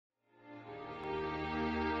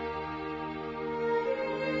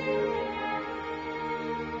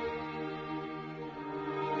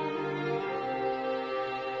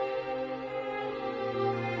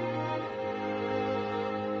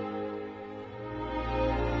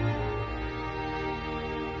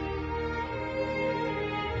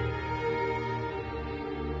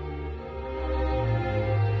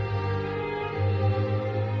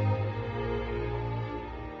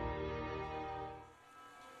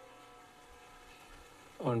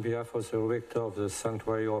On behalf of the rector of the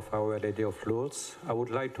Sanctuary of Our Lady of Lourdes, I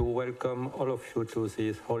would like to welcome all of you to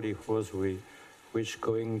this Holy Rosary, which is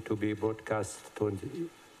going to be broadcast on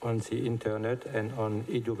the internet and on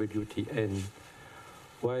ytsync-en.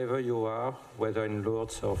 Wherever you are, whether in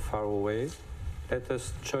Lourdes or far away, let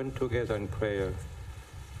us join together in prayer.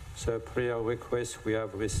 The prayer requests we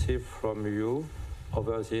have received from you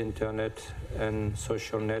over the internet and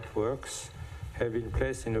social networks have been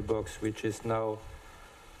placed in a box which is now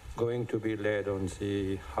going to be laid on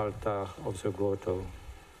the altar of the grotto.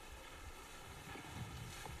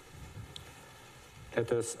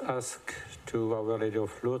 Let us ask to Our Lady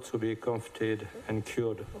of Lourdes to be comforted and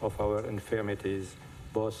cured of our infirmities,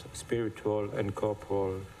 both spiritual and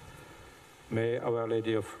corporal. May Our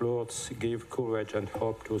Lady of Lourdes give courage and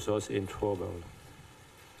hope to those in trouble.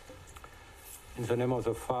 In the name of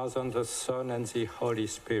the Father, and the Son, and the Holy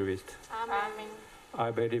Spirit. Amen.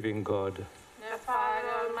 I believe in God, the Father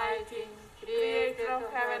Almighty, creator of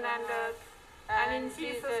heaven and earth, and in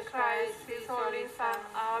Jesus Christ, his only Son,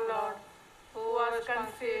 our Lord, who was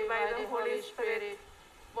conceived by the Holy Spirit,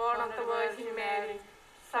 born of the Virgin Mary,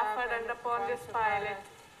 suffered under Pontius Pilate,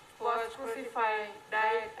 was crucified,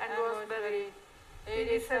 died, and was buried. He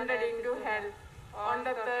descended into hell. On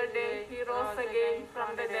the third day, he rose again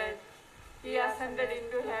from the dead. He ascended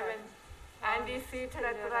into heaven, and is seated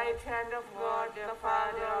at the right hand of God, the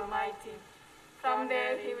Father Almighty. From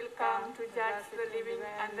there he will come to judge the living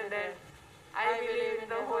and the dead. I believe in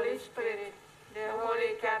the Holy Spirit, the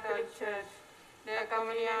Holy Catholic Church, the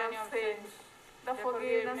communion of saints, the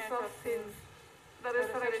forgiveness of sins, the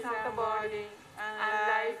resurrection of the body, and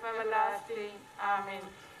life everlasting. Amen.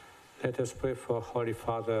 let us pray for Holy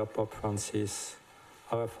Father Pope Francis.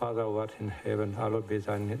 Our Father who art in heaven, hallowed be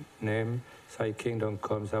thy name. Thy kingdom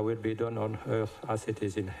come, thy will be done on earth as it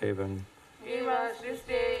is in heaven. Give us this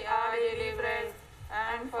day our daily bread,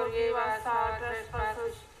 and forgive us our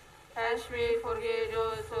trespasses, as we forgive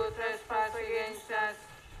those who trespass against us.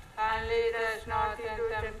 And lead us not into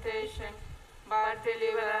temptation, but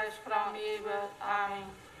deliver us from evil. Amen.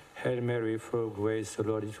 Hail Mary, full of grace, the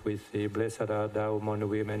Lord is with thee. Blessed art thou among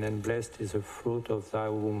women, and blessed is the fruit of thy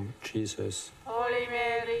womb, Jesus. Holy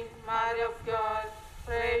Mary, Mother of God,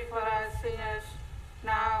 pray for us sinners,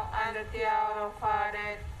 now and at the hour of our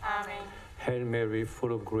death. Amen. Hail Mary,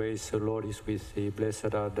 full of grace, the Lord is with thee.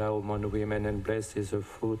 Blessed art thou among women, and blessed is the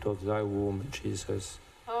fruit of thy womb, Jesus.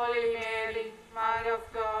 Holy Mary, Mother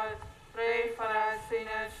of God, pray for us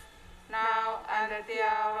sinners, now and at the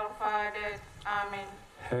hour of our death. Amen.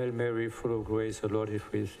 Hail Mary, full of grace, the Lord is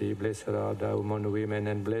with thee. Blessed art thou among women,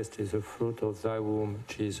 and blessed is the fruit of thy womb,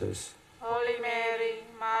 Jesus. Holy Mary,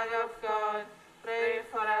 Mother of God, pray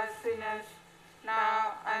for us sinners,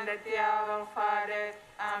 now and at the hour of our death.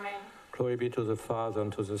 Amen. Glory be to the Father,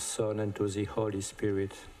 and to the Son, and to the Holy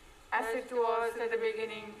Spirit. As it was at the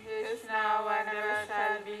beginning, is now, and ever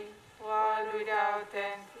shall be, world without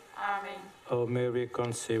end. Amen. O Mary,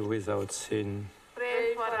 conceived without sin.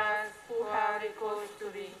 Pray for us who have recourse to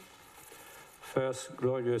thee. First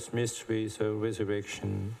glorious mystery is the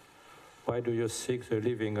resurrection. Why do you seek the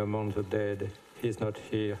living among the dead? He is not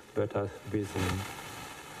here, but hath risen.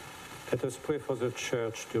 Let us pray for the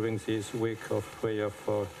Church during this week of prayer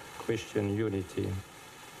for Christian unity.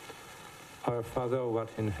 Our Father who art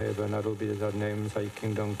in heaven, hallowed be thy name. Thy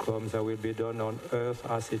kingdom come, thy will be done on earth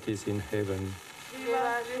as it is in heaven. Give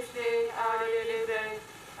us this day our daily bread,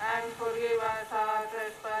 and forgive us our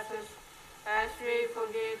trespasses, as we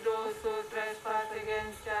forgive those who trespass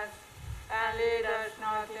against us. And lead us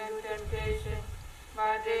not into temptation,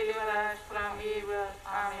 but deliver us from evil.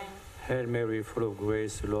 Amen. Hail Mary, full of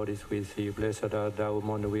grace, the Lord is with thee. Blessed art thou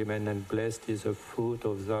among women, and blessed is the fruit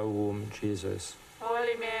of thy womb, Jesus.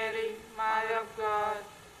 Holy Mary, Mother of God,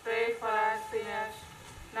 pray for us sinners,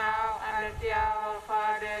 now and at the hour of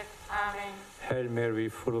our death. Amen. Hail Mary,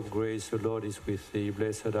 full of grace, the Lord is with thee.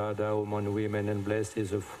 Blessed art thou among women, and blessed is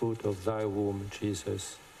the fruit of thy womb,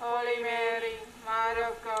 Jesus. Holy Mary, Mother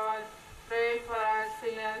of God, pray for us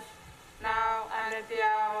sinners, now and at the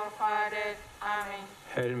hour of our death. Amen.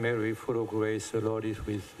 Hail Mary, full of grace, the Lord is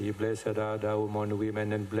with thee. Blessed art thou among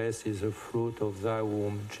women, and blessed is the fruit of thy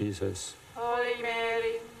womb, Jesus. Holy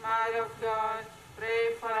Mary, Mother of God, pray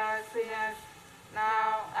for us sinners,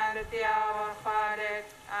 now and at the hour of our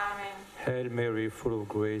death. Amen. Hail Mary, full of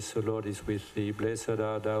grace, the Lord is with thee. Blessed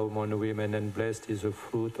art thou among women, and blessed is the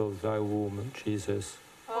fruit of thy womb, Jesus.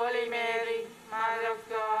 Holy Mary, Mother of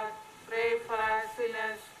God, pray for us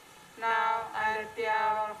sinners, now and at the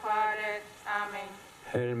hour of our death. Amen.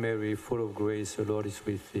 Hail Mary, full of grace, the Lord is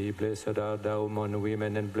with thee. Blessed art thou among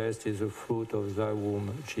women, and blessed is the fruit of thy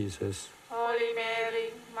womb, Jesus. Holy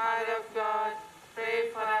Mary, Mother of God, pray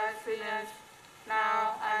for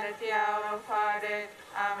at the hour of our death.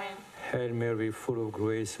 Amen. Hail Mary, full of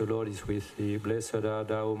grace, the Lord is with thee. Blessed art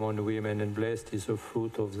thou among women, and blessed is the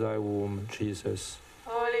fruit of thy womb, Jesus.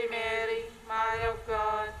 Holy Mary, Mother of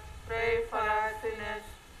God, pray for us sinners,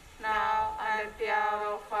 now and at the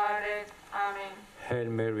hour of our death. Amen. Hail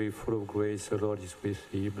Mary, full of grace, the Lord is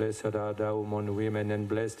with thee. Blessed art thou among women, and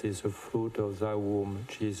blessed is the fruit of thy womb,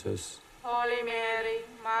 Jesus. Holy Mary,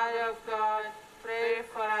 Mother of God, pray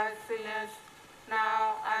for us sinners,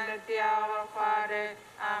 now and at the hour of our death.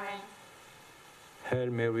 Amen.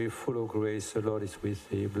 Hail Mary, full of grace, the Lord is with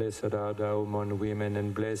thee. Blessed art thou among women,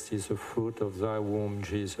 and blessed is the fruit of thy womb,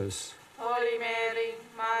 Jesus. Holy Mary,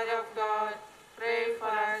 Mother of God, pray for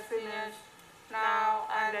us sinners, now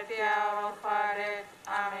and at the hour of our death.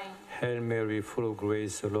 Amen. Hail Mary, full of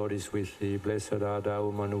grace, the Lord is with thee. Blessed art thou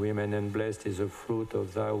among women, and blessed is the fruit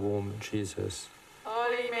of thy womb, Jesus.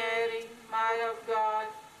 Holy Mary, Mother of God,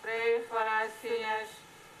 pray for us sinners,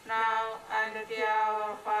 now and at the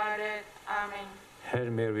hour of our death. Amen. Hail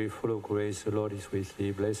Mary, full of grace, the Lord is with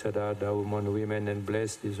thee. Blessed art thou among women, and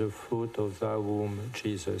blessed is the fruit of thy womb,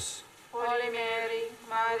 Jesus. Holy Mary,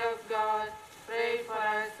 Mother of God, pray for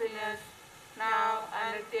us sinners, now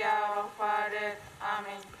and at the hour of our death.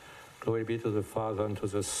 Amen. Glory be to the Father, and to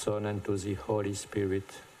the Son, and to the Holy Spirit.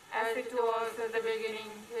 As it was in the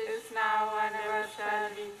beginning, is now, and ever shall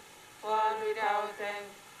be, world without end.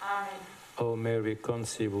 Amen. O Mary,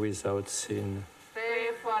 conceived without sin. Pray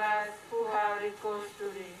for us who have recourse to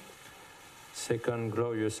thee. Second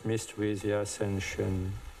glorious mystery is the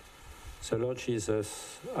Ascension. The Lord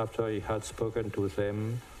Jesus, after he had spoken to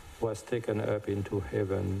them, was taken up into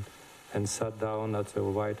heaven and sat down at the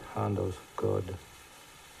right hand of God.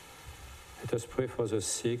 Let us pray for the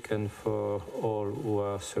sick and for all who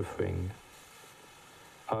are suffering.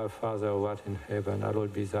 Our Father, who art in heaven,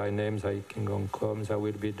 hallowed be thy name, thy kingdom come, thy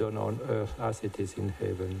will be done on earth as it is in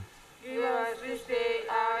heaven. Give us this day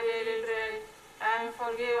our daily bread, and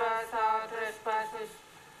forgive us our trespasses,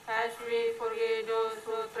 as we forgive those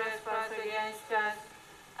who trespass against us.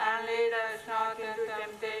 And lead us not into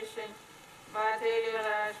temptation, but deliver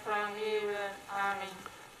us from evil. Amen.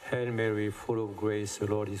 Hail Mary, full of grace, the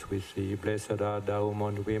Lord is with thee. Blessed art thou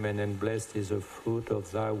among women, and blessed is the fruit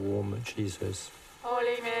of thy womb, Jesus.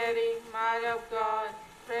 Holy Mary, Mother of God,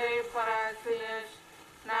 pray for us sinners,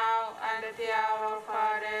 now and at the hour of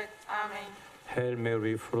our death. Amen. Hail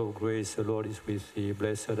Mary, full of grace, the Lord is with thee.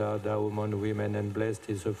 Blessed art thou among women, and blessed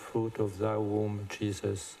is the fruit of thy womb,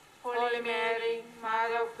 Jesus. Holy Mary,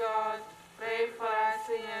 Mother of God, pray for us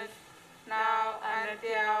sinners, now and at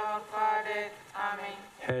the hour of our death. Amen.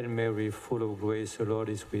 Hail Mary, full of grace, the Lord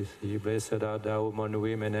is with thee. Blessed art thou among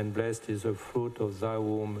women, and blessed is the fruit of thy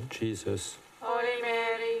womb, Jesus. Holy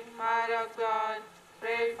Mary, Mother of God,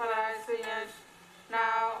 pray for us sinners,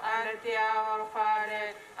 now and at the hour of our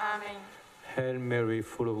death. Amen. Hail Mary,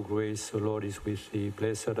 full of grace, the Lord is with thee.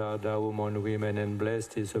 Blessed art thou among women, and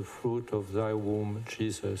blessed is the fruit of thy womb,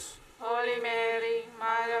 Jesus. Holy Mary,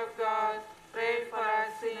 Mother of God, pray for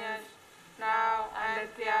us sinners, now and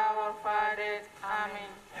at the hour of our death. Amen.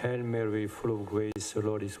 Hail Mary, full of grace, the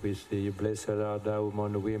Lord is with thee. Blessed art thou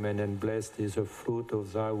among women, and blessed is the fruit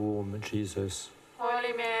of thy womb, Jesus.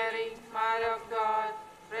 Holy Mary, Mother of God,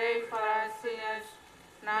 pray for us sinners,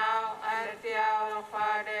 now and at the hour of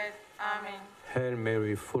our death. Amen. Hail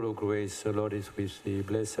Mary, full of grace, the Lord is with thee.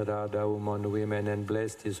 Blessed art thou among women, and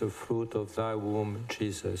blessed is the fruit of thy womb,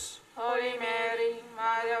 Jesus. Holy Mary,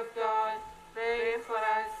 Mother of God, pray for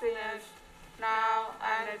us sinners, now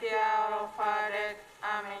and at the hour of our death.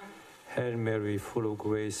 Amen. Hail Mary, full of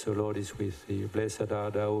grace, the Lord is with thee. Blessed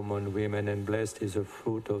art thou among women, and blessed is the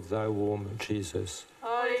fruit of thy womb, Jesus.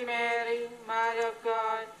 Holy Mary, Mother of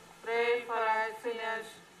God, pray for us sinners,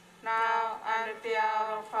 now and at the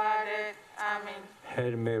hour of our death. Amen.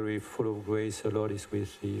 Hail Mary, full of grace, the Lord is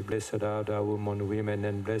with thee. Blessed art thou among women,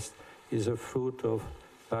 and blessed is the fruit of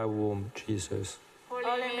thy womb, Jesus.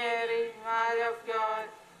 Holy Mary, Mother of God,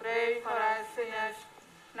 pray for us sinners,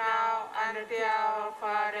 now and at the hour of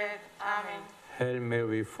our death. Amen. Hail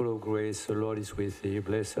Mary, full of grace, the Lord is with thee.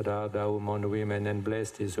 Blessed art thou among women, and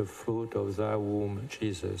blessed is the fruit of thy womb,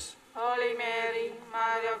 Jesus. Holy Mary,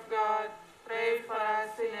 Mother of God, pray for us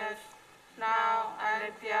sinners, now and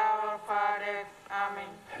at the hour of our death. Amen.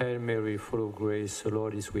 Hail Mary, full of grace, the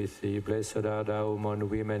Lord is with thee. Blessed art thou among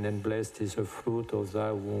women, and blessed is the fruit of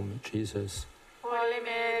thy womb, Jesus. Holy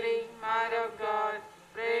Mary, Mother of God,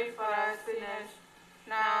 pray for us sinners,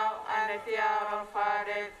 now and at the hour of our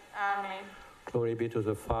death. Amen. Glory be to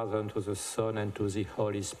the Father, and to the Son, and to the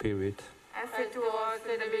Holy Spirit. As it was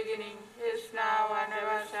in the beginning, is now, and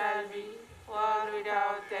ever shall be, world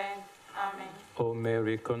without end. Amen. O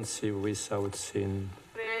Mary, conceived without sin.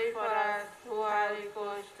 Pray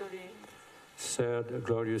third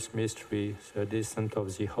glorious mystery, the descent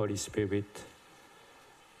of the Holy Spirit.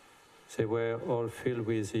 They were all filled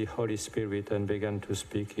with the Holy Spirit and began to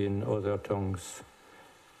speak in other tongues,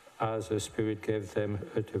 as the Spirit gave them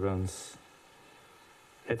utterance.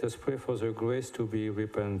 Let us pray for the grace to be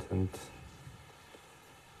repentant.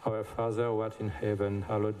 Our Father, who art in heaven,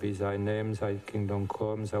 hallowed be thy name, thy kingdom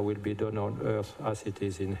come, thy will be done on earth as it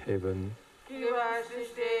is in heaven. Give us this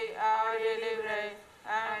day our daily bread,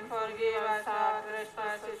 and forgive us our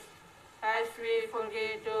trespasses, as we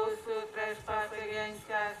forgive those who trespass against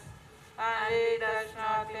us. And lead us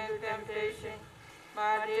not into temptation,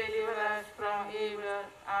 but deliver us from evil.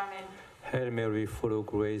 Amen. Hail Mary, full of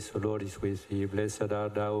grace, the Lord is with thee. Blessed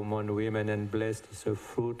art thou among women, and blessed is the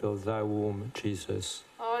fruit of thy womb, Jesus.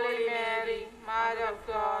 Holy Mary, Mother of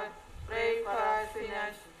God, pray for us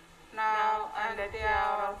sinners, now and at the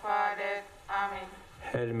hour of our death. Amen.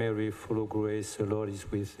 Hail Mary, full of grace, the Lord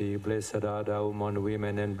is with thee. Blessed art thou among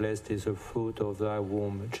women, and blessed is the fruit of thy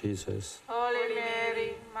womb, Jesus. Holy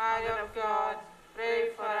Mary, Mother of God, pray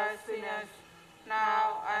for us sinners,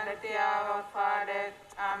 now and at the hour of our death.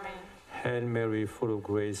 Amen. Hail Mary, full of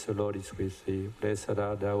grace, the Lord is with thee. Blessed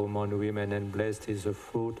art thou among women, and blessed is the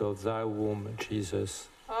fruit of thy womb, Jesus.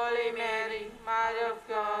 Holy Mary, Mother of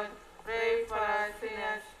God, pray for us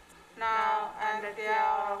sinners, now and at the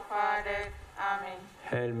hour of our death. Amen.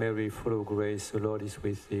 Hail Mary, full of grace, the Lord is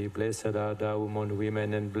with thee. Blessed art thou among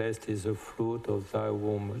women, and blessed is the fruit of thy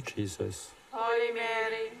womb, Jesus. Holy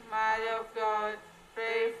Mary, Mother of God,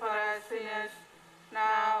 pray for us sinners,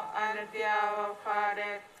 now and at the hour of our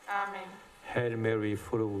death. Amen. Hail Mary,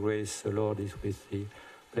 full of grace, the Lord is with thee.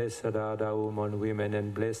 Blessed art thou among women,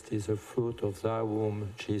 and blessed is the fruit of thy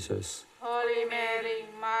womb, Jesus. Holy Mary,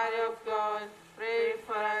 Mother of God, pray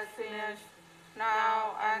for us sinners,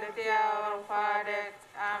 now and at the hour of our death.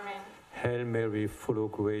 Amen. Hail Mary, full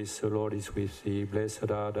of grace, the Lord is with thee.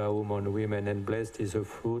 Blessed art thou among women, and blessed is the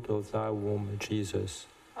fruit of thy womb, Jesus.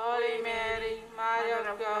 Holy Mary,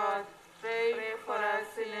 Mother of God, pray for us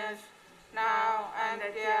sinners, now and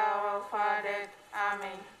at the hour of our death.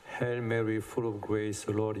 Amen. Hail Mary, full of grace,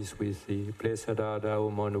 the Lord is with thee. Blessed art thou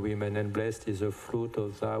among women, and blessed is the fruit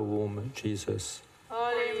of thy womb, Jesus.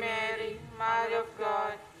 Holy Mary, Mother of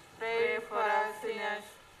God, pray for us sinners,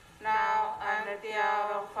 now and at the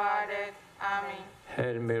hour of our death. Amen.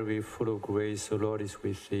 Hail Mary, full of grace, the Lord is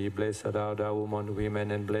with thee. Blessed art thou among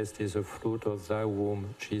women, and blessed is the fruit of thy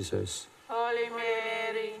womb, Jesus. Holy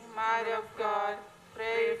Mary, Mother of God,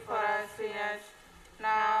 pray for us sinners,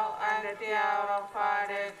 now and at the hour of our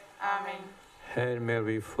death. Amen. Hail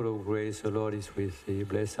Mary, full of grace, the Lord is with thee.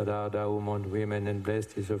 Blessed art thou among women, and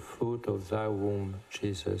blessed is the fruit of thy womb,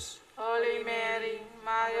 Jesus. Holy Mary,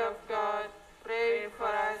 Mother of God, pray for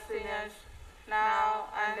us sinners, now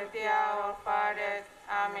and at the hour of our death.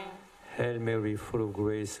 Amen. Hail Mary, full of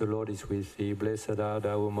grace, the Lord is with thee. Blessed art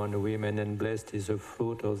thou among women, and blessed is the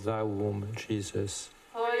fruit of thy womb, Jesus.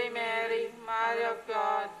 Holy Mary, Mother of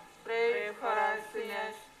God, pray for us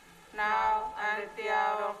sinners, now and at the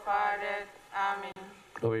hour of our death. Amen.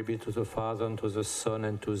 Glory be to the Father, and to the Son,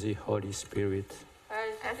 and to the Holy Spirit.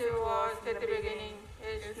 As it was at the beginning,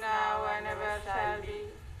 is now, and ever shall be,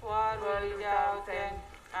 world without end.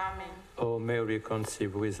 Amen. O Mary,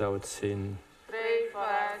 conceived without sin. Pray for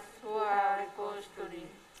us who are opposed to thee.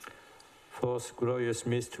 Fourth glorious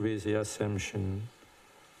mystery is the Assumption.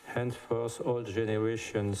 Henceforth all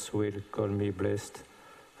generations will call me blessed,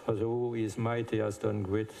 for the who is mighty has done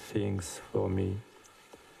great things for me.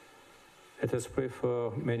 Let us pray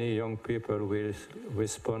for many young people who will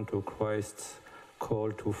respond to Christ's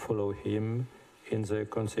call to follow him in the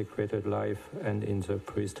consecrated life and in the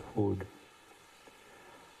priesthood.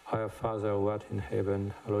 Our Father, who art in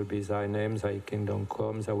heaven, hallowed be thy name, thy kingdom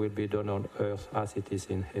come, thy will be done on earth as it is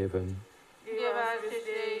in heaven. Give us this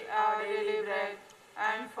day our daily bread,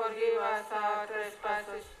 and forgive us our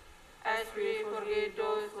trespasses, as we forgive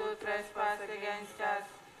those who trespass against us.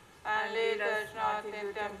 And lead us not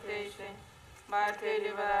into temptation, but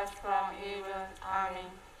deliver us from evil.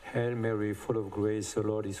 Amen. Hail Mary, full of grace, the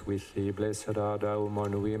Lord is with thee. Blessed art thou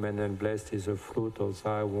among women, and blessed is the fruit of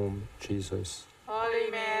thy womb, Jesus.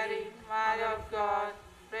 Holy Mary, Mother of God,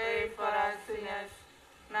 pray for us sinners,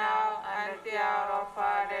 now and at the hour of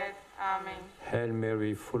our death. Amen. Hail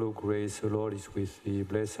Mary, full of grace, the Lord is with thee.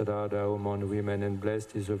 Blessed art thou among women, and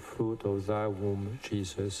blessed is the fruit of thy womb,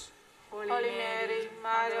 Jesus. Holy Mary,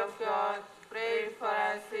 Mother of God, pray for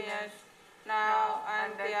us sinners, now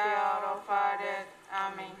and at the hour of our death.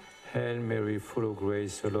 Amen. Hail Mary, full of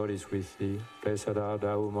grace, the Lord is with thee. Blessed art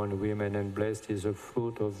thou among women, and blessed is the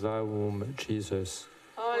fruit of thy womb, Jesus.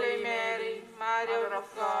 Holy Mary, Mother of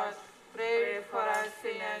God, pray for us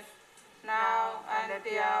sinners, now and at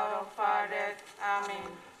the hour of our death. Amen.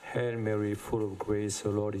 Hail Mary, full of grace, the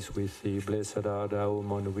Lord is with thee. Blessed art thou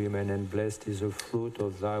among women, and blessed is the fruit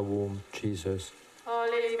of thy womb, Jesus.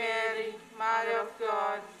 Holy Mary, Mother of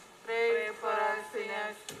God, pray for us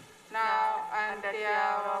sinners, now and at the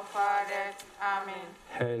hour of our death. Amen.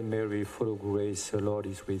 Hail Mary, full of grace, the Lord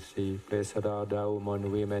is with thee. Blessed art thou among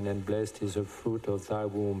women, and blessed is the fruit of thy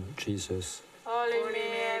womb, Jesus. Holy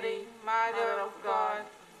Mary, Mother of God,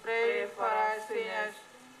 pray for us sinners,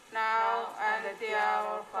 now and at the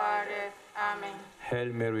hour of our death. Amen.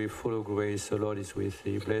 Hail Mary, full of grace, the Lord is with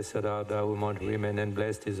thee. Blessed art thou among women, and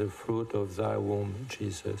blessed is the fruit of thy womb,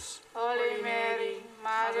 Jesus. Holy Mary,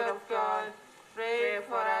 Mother of God, pray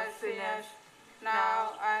for us sinners,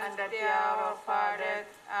 now and at the hour of our death.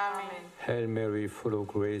 Amen. Hail Mary, full of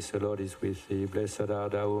grace, the Lord is with thee. Blessed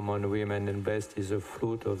art thou among women, and blessed is the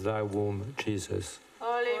fruit of thy womb, Jesus.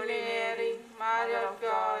 Holy Mary, Mother of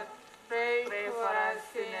God, pray for us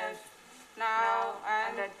sinners, now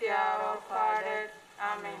and at the hour of our death.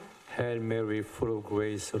 Amen. Hail Mary, full of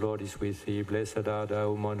grace, the Lord is with thee. Blessed art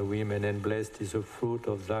thou among women, and blessed is the fruit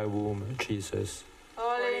of thy womb, Jesus.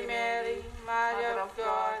 Holy Mary, Mother of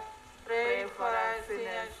God, pray for us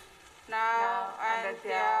sinners, now and at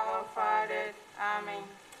the hour of our death. Amen.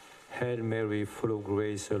 Hail Mary, full of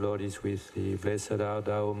grace, the Lord is with thee. Blessed art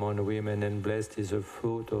thou among women, and blessed is the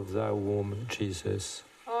fruit of thy womb, Jesus.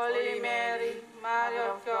 Holy Mary,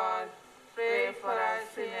 Mother of God, pray for us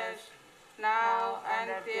sinners, now and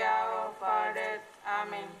at the hour of our death.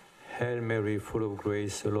 Amen. Hail Mary, full of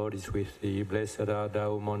grace, the Lord is with thee. Blessed art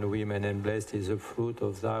thou among women, and blessed is the fruit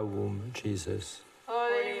of thy womb, Jesus.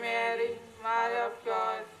 Holy Mary, Mother of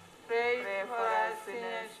God, pray for us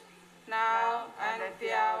sinners, now and at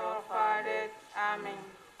the hour of our death. Amen.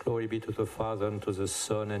 Glory be to the Father, and to the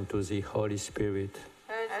Son, and to the Holy Spirit.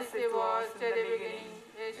 As it was at the beginning,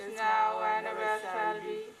 is now, and ever shall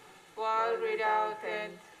be, world without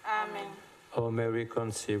end. Amen. O Mary,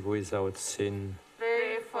 conceived without sin.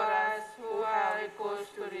 Pray for us who are recourse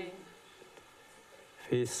to thee.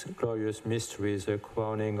 Fifth glorious mystery is the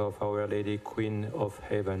crowning of Our Lady, Queen of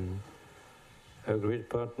Heaven. A great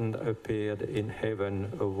portent appeared in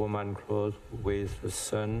heaven, a woman clothed with the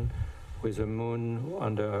sun, with the moon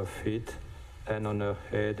under her feet, and on her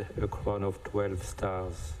head a crown of 12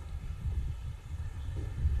 stars.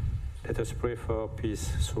 Let us pray for peace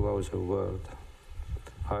throughout the world.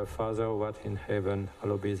 Our Father, who art in heaven,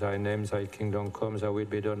 hallowed be thy name, thy kingdom come, thy will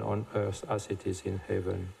be done on earth as it is in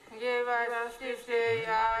heaven. Give us this day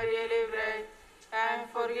our daily bread, and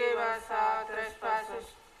forgive us our trespasses,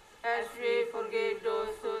 as we forgive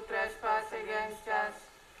those who trespass against us.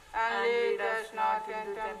 And lead us not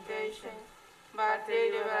into temptation, but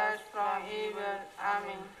deliver us from evil.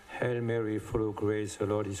 Amen. Hail Mary, full of grace, the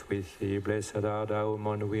Lord is with thee. Blessed art thou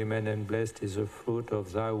among women, and blessed is the fruit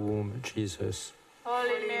of thy womb, Jesus.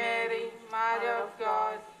 Holy Mary, Mother of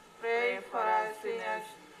God, pray for us sinners,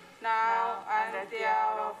 now and at the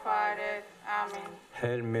hour of our death. Amen.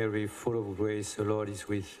 Hail Mary, full of grace, the Lord is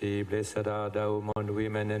with thee. Blessed art thou among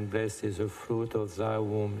women, and blessed is the fruit of thy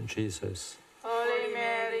womb, Jesus. Holy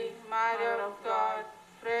Mary, Mother of God,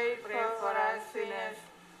 pray for us sinners,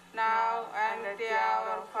 now and at the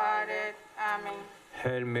hour of our death. Amen.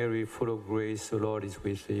 Hail Mary, full of grace, the Lord is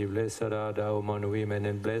with thee. Blessed art thou among women,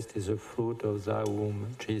 and blessed is the fruit of thy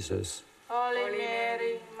womb, Jesus. Holy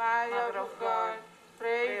Mary, Mother of God,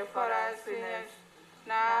 pray for us sinners,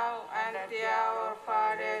 now and at the hour of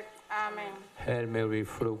our death. Amen. Hail Mary,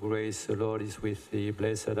 full of grace, the Lord is with thee.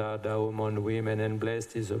 Blessed art thou among women, and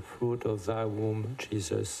blessed is the fruit of thy womb,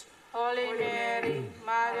 Jesus. Holy Mary,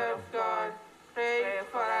 Mother of God, pray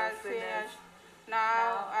for us sinners,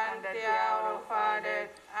 now and at the hour of our death.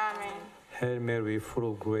 Amen. Hail Mary,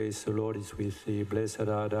 full of grace, the Lord is with thee. Blessed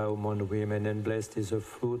art thou among women, and blessed is the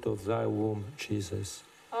fruit of thy womb, Jesus.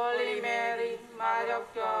 Holy Mary, Mother of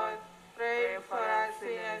God, pray for us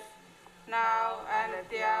sinners, now and at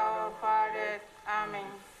the hour of our death. Amen.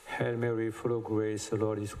 Hail Mary, full of grace, the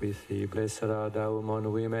Lord is with thee. Blessed art thou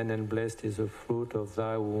among women, and blessed is the fruit of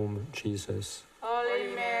thy womb, Jesus.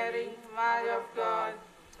 Holy Mary, Mother of God,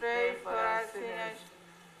 pray for us sinners,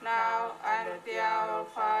 now and at the hour of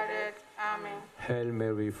our death. Amen. Hail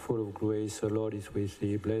Mary, full of grace, the Lord is with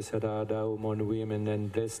thee. Blessed art thou among women,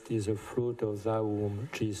 and blessed is the fruit of thy womb,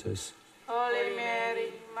 Jesus. Holy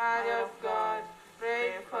Mary, Mother of God,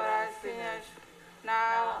 pray for us sinners,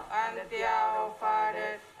 now and at the hour of our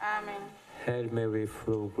death. Amen. Hail Mary,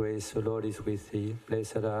 full of grace, the Lord is with thee.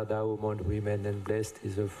 Blessed art thou among women, and blessed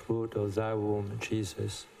is the fruit of thy womb,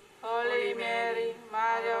 Jesus. Holy Mary,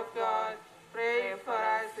 Mother of God, pray for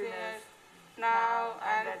us sinners, now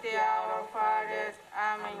and at the hour of our death.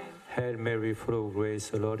 Amen. Hail Mary, full of grace,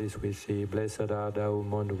 the Lord is with thee. Blessed art thou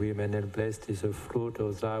among women, and blessed is the fruit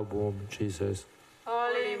of thy womb, Jesus.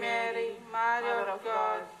 Holy Mary, Mother of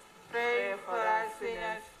God, pray for us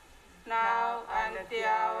sinners, now and at the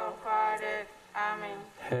hour of our death. Amen.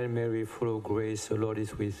 Hail Mary, full of grace, the Lord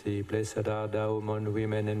is with thee. Blessed art thou among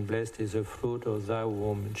women, and blessed is the fruit of thy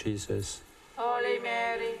womb, Jesus. Holy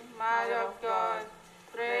Mary, Mother of God,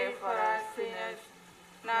 pray for us sinners,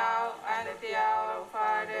 now and at the hour of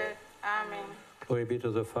our death. Amen. Glory be to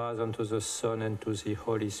the Father, and to the Son, and to the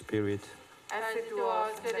Holy Spirit. As it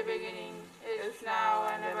was at the beginning, is now,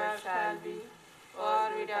 and ever shall be,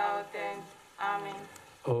 world without end. Amen.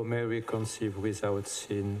 O Mary, conceived without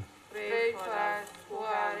sin, Pray for us who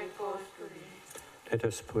are recourse to thee. let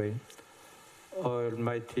us pray.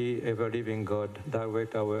 Almighty, ever-living God,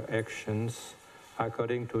 direct our actions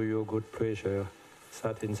according to your good pleasure,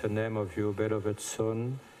 that in the name of your beloved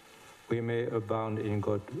Son, we may abound in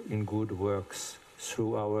good works.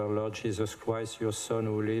 Through our Lord Jesus Christ, your Son,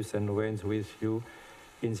 who lives and reigns with you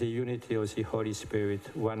in the unity of the Holy Spirit,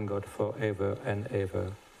 one God, forever and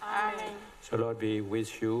ever. Amen. The Lord be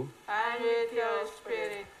with you. And with your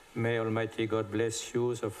spirit. May Almighty God bless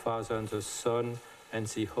you, the Father and the Son and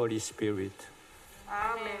the Holy Spirit.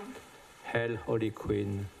 Amen. Hail, Holy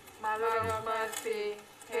Queen. Mother of mercy,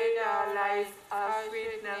 hail our life, our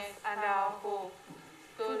sweetness, and our hope.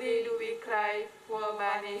 To thee do we cry, poor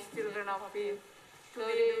banished children of Eve. To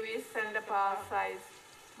thee do we send up our sighs,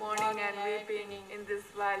 mourning and weeping in this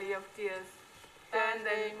valley of tears. Turn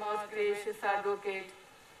then, most gracious Advocate,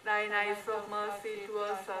 thine eyes of mercy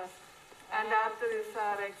towards us, and after this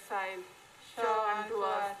our exile, show unto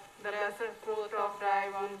us the blessed fruit of thy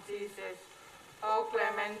womb, Jesus. O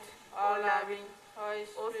clement, O loving,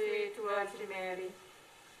 O sweet Virgin Mary.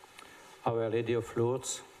 Our Lady of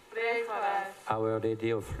Lourdes. Pray for us. Our Lady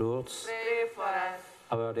of Lourdes. Pray for us.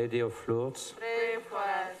 Our Lady of Lourdes. Pray for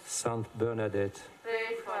us. Saint Bernadette.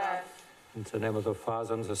 Pray for us. In the name of the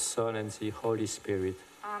Father, and the Son, and the Holy Spirit.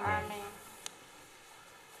 Amen.